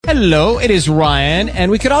Hello, it is Ryan,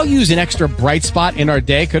 and we could all use an extra bright spot in our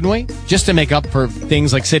day, couldn't we? Just to make up for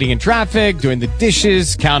things like sitting in traffic, doing the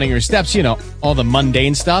dishes, counting your steps, you know, all the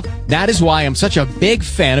mundane stuff. That is why I'm such a big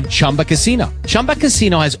fan of Chumba Casino. Chumba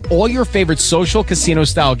Casino has all your favorite social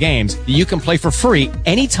casino-style games that you can play for free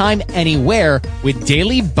anytime, anywhere with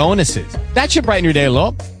daily bonuses. That should brighten your day a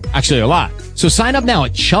little. Actually, a lot. So sign up now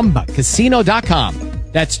at ChumbaCasino.com.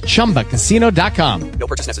 That's ChumbaCasino.com. No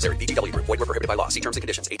purchase necessary. VGW Group. Void where prohibited by law. See terms and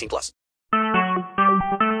conditions. 18+.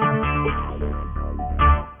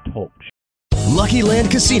 Lucky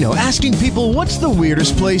Land Casino, asking people, what's the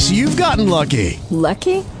weirdest place you've gotten lucky?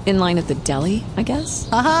 Lucky? In line at the deli, I guess?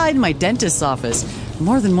 Aha, in my dentist's office.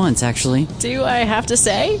 More than once, actually. Do I have to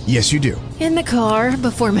say? Yes, you do. In the car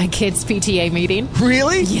before my kids' PTA meeting.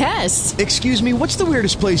 Really? Yes. Excuse me, what's the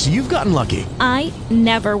weirdest place you've gotten lucky? I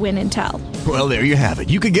never win and tell. Well, there you have it.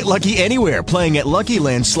 You can get lucky anywhere, playing at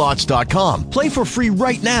LuckyLandSlots.com. Play for free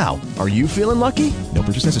right now. Are you feeling lucky? No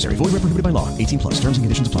purchase necessary. Void where prohibited by law. 18+. Terms and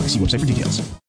conditions apply. See website for details.